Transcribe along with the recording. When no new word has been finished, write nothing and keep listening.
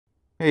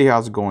Hey,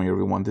 how's it going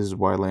everyone? This is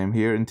YLAM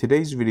here. In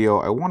today's video,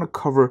 I want to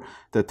cover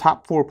the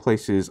top 4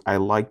 places I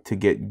like to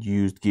get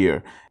used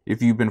gear.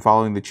 If you've been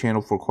following the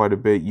channel for quite a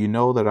bit, you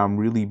know that I'm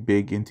really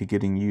big into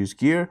getting used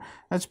gear.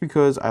 That's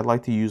because I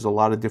like to use a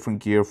lot of different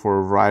gear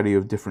for a variety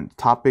of different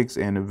topics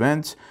and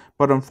events.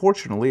 But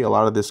unfortunately, a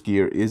lot of this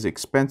gear is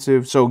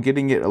expensive, so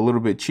getting it a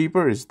little bit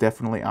cheaper is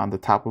definitely on the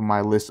top of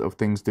my list of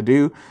things to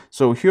do.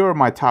 So here are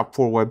my top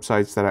 4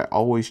 websites that I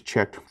always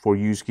check for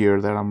used gear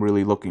that I'm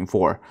really looking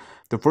for.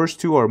 The first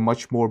two are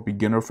much more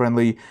beginner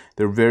friendly.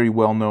 They're very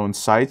well known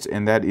sites,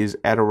 and that is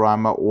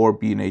Adorama or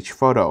B&H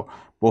Photo.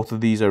 Both of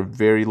these are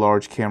very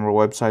large camera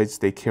websites.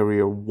 They carry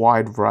a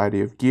wide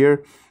variety of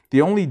gear.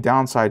 The only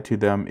downside to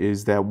them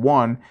is that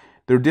one,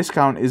 their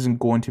discount isn't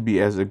going to be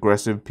as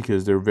aggressive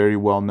because they're very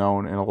well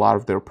known and a lot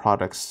of their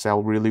products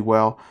sell really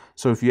well.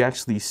 So if you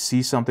actually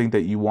see something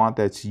that you want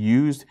that's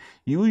used,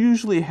 you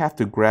usually have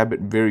to grab it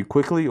very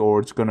quickly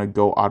or it's going to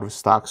go out of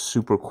stock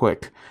super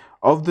quick.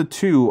 Of the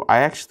two, I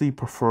actually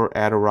prefer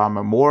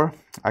Adorama more.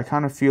 I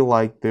kind of feel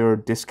like their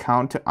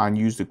discount on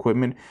used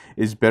equipment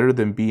is better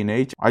than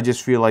B&H. I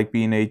just feel like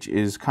B&H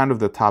is kind of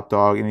the top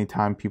dog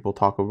anytime people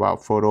talk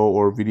about photo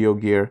or video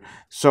gear.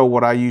 So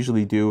what I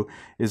usually do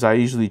is I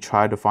usually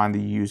try to find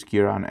the used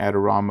gear on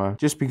Adorama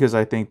just because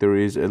I think there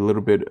is a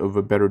little bit of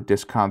a better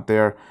discount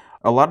there.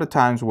 A lot of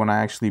times when I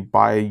actually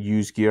buy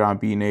used gear on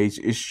B&H,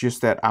 it's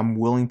just that I'm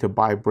willing to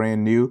buy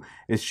brand new.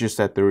 It's just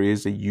that there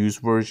is a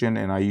used version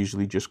and I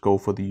usually just go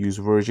for the used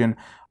version.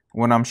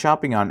 When I'm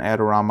shopping on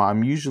Adorama,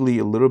 I'm usually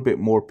a little bit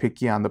more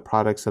picky on the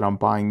products that I'm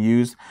buying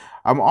used.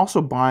 I'm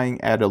also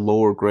buying at a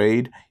lower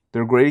grade.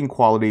 Their grading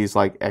quality is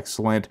like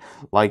excellent,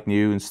 like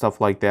new and stuff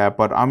like that,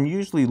 but I'm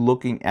usually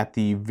looking at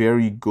the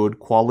very good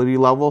quality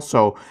level.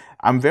 So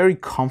I'm very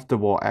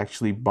comfortable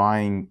actually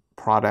buying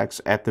products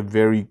at the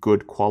very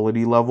good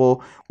quality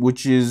level,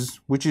 which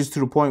is to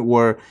the point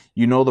where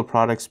you know the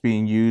product's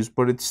being used,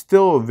 but it's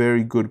still a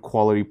very good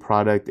quality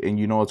product and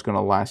you know it's going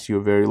to last you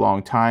a very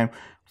long time.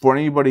 For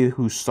anybody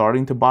who's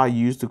starting to buy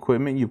used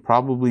equipment, you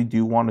probably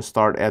do want to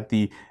start at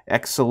the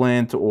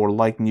excellent or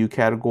like new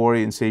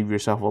category and save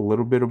yourself a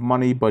little bit of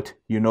money, but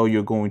you know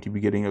you're going to be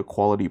getting a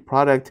quality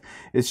product.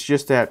 It's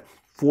just that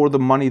for the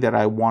money that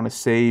I want to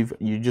save,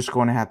 you're just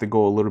going to have to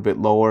go a little bit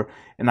lower.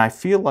 And I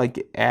feel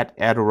like at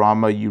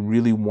Adorama, you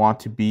really want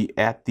to be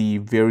at the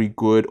very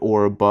good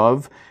or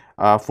above.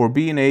 For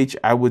B&H,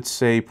 I would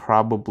say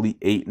probably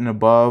 8 and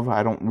above.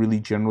 I don't really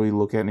generally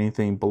look at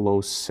anything below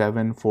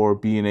 7 for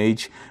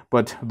B&H,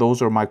 but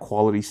those are my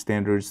quality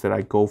standards that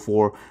I go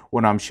for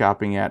when I'm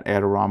shopping at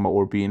Adorama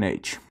or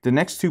B&H. The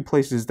next two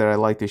places that I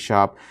like to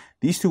shop,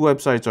 these two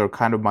websites are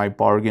kind of my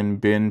bargain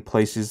bin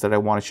places that I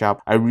want to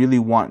shop. I really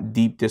want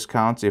deep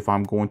discounts if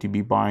I'm going to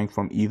be buying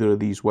from either of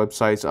these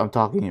websites. I'm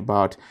talking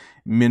about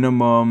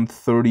minimum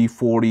 30,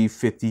 40,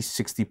 50,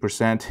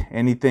 60%.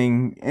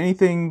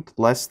 Anything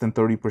less than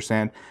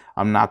 30%,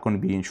 I'm not going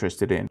to be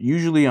interested in.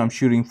 Usually I'm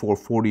shooting for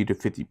 40 to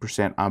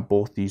 50% on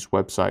both these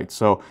websites.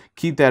 So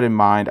keep that in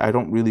mind. I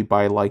don't really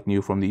buy like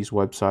new from these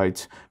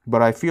websites,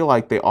 but I feel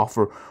like they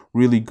offer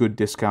really good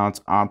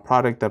discounts on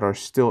product that are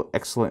still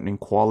excellent in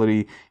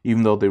quality,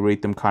 even though they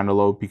rate them kind of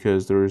low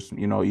because there's,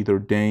 you know, either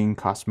ding,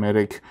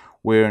 cosmetic,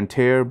 wear and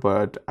tear,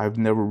 but I've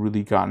never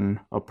really gotten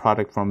a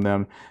product from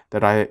them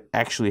that I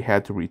actually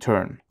had to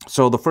return.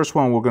 So the first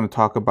one we're going to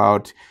talk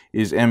about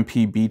is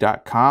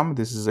mpb.com.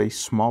 This is a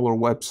smaller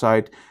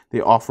website.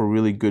 They offer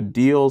really good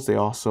deals. They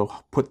also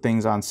put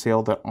things on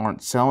sale that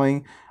aren't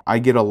selling. I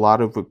get a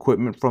lot of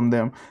equipment from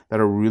them that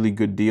are really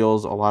good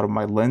deals. A lot of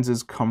my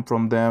lenses come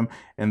from them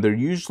and they're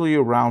usually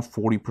around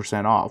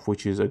 40% off,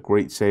 which is a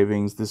great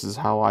savings. This is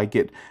how I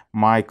get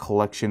my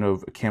collection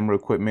of camera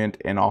equipment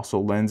and also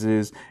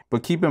lenses.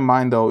 But keep in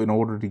mind though, in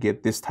order to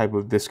get this type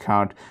of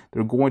discount,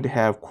 they're going to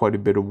have quite a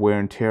bit of wear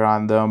and tear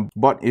on them.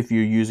 But if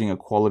you're using a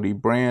quality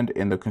brand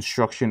and the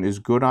construction is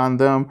good on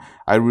them,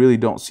 I really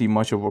don't see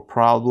much of a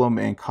problem,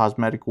 and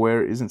cosmetic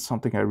wear isn't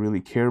something I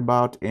really care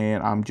about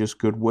and I'm just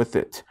good with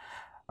it.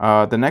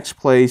 The next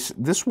place,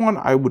 this one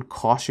I would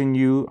caution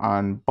you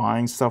on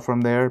buying stuff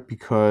from there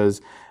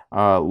because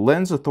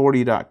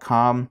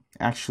lensauthority.com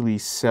actually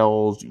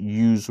sells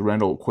used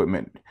rental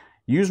equipment.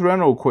 Used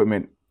rental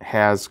equipment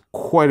has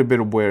quite a bit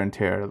of wear and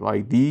tear.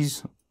 Like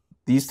these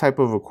type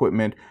of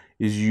equipment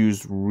is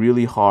used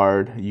really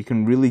hard. You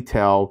can really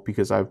tell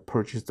because I've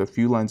purchased a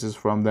few lenses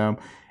from them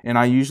and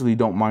I usually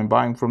don't mind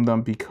buying from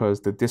them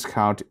because the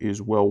discount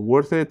is well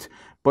worth it,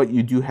 but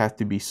you do have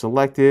to be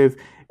selective.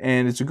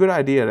 And it's a good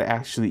idea to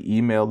actually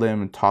email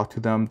them and talk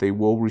to them. They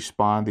will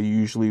respond. They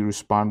usually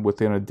respond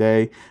within a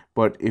day.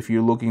 But if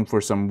you're looking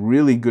for some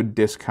really good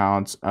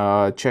discounts,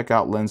 check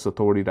out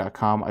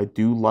lensauthority.com. I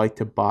do like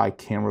to buy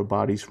camera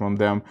bodies from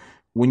them.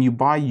 When you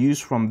buy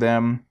used from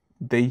them,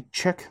 they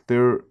check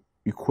their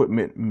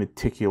equipment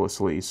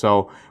meticulously.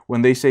 So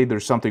when they say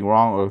there's something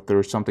wrong or if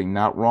there's something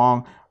not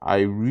wrong, I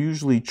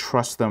usually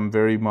trust them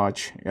very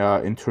much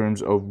in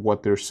terms of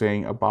what they're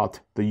saying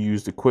about the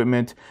used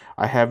equipment.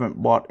 I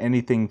haven't bought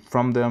anything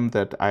from them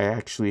that I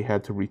actually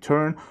had to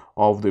return.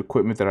 All of the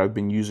equipment that I've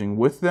been using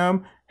with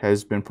them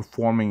has been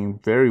performing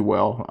very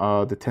well.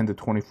 The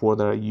 10-24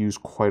 that I use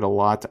quite a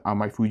lot on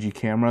my Fuji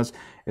cameras,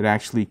 it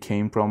actually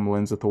came from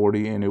Lens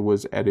Authority, and it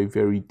was at a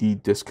very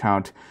deep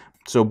discount.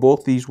 So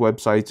both these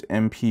websites,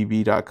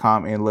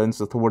 mpb.com and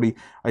Lens Authority,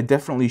 I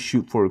definitely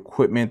shoot for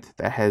equipment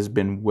that has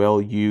been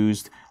well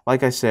used.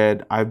 Like I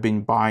said, I've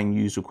been buying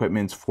used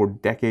equipment for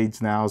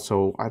decades now,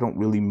 so I don't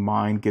really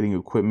mind getting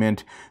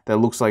equipment that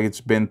looks like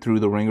it's been through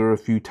the ringer a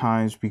few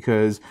times,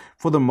 because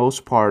for the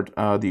most part,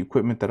 the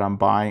equipment that I'm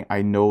buying,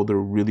 I know they're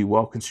really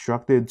well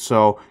constructed,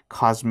 so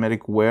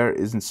cosmetic wear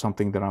isn't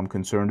something that I'm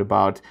concerned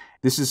about.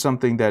 This is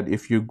something that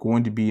if you're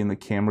going to be in the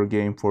camera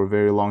game for a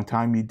very long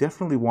time, you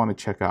definitely want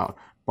to check out.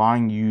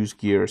 Buying used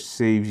gear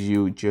saves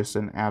you just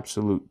an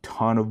absolute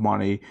ton of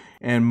money,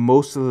 and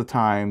most of the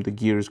time the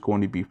gear is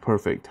going to be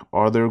perfect.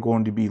 Are there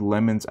going to be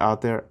lemons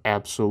out there?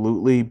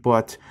 Absolutely,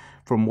 but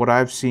from what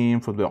I've seen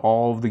from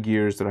all of the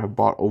gears that I've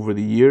bought over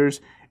the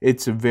years,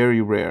 it's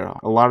very rare.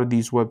 A lot of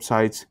these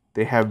websites,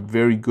 they have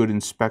very good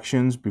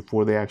inspections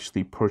before they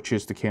actually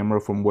purchase the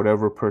camera from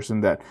whatever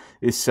person that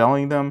is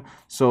selling them.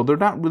 So they're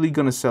not really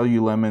going to sell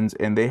you lemons,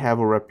 and they have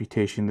a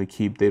reputation to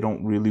keep. They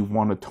don't really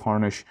want to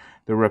tarnish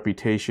their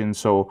reputation.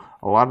 So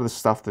a lot of the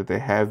stuff that they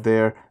have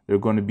there, they're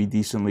going to be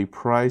decently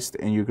priced,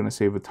 and you're going to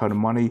save a ton of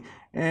money.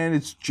 And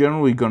it's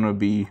generally going to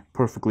be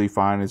perfectly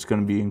fine. It's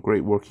going to be in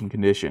great working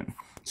condition.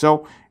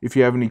 So if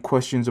you have any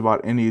questions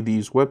about any of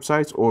these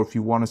websites, or if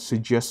you want to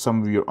suggest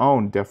some of your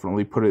own,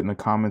 definitely put it in the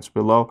comments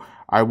below.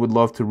 I would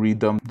love to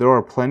read them. There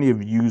are plenty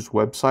of used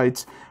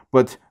websites,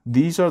 but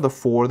these are the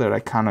 4 that I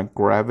kind of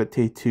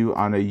gravitate to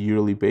on a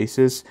yearly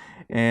basis,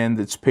 and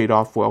it's paid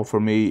off well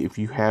for me. If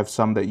you have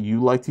some that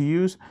you like to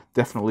use,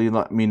 definitely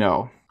let me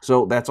know.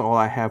 So that's all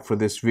I have for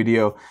this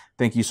video.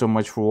 Thank you so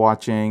much for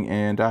watching,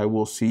 and I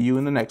will see you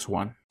in the next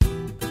one.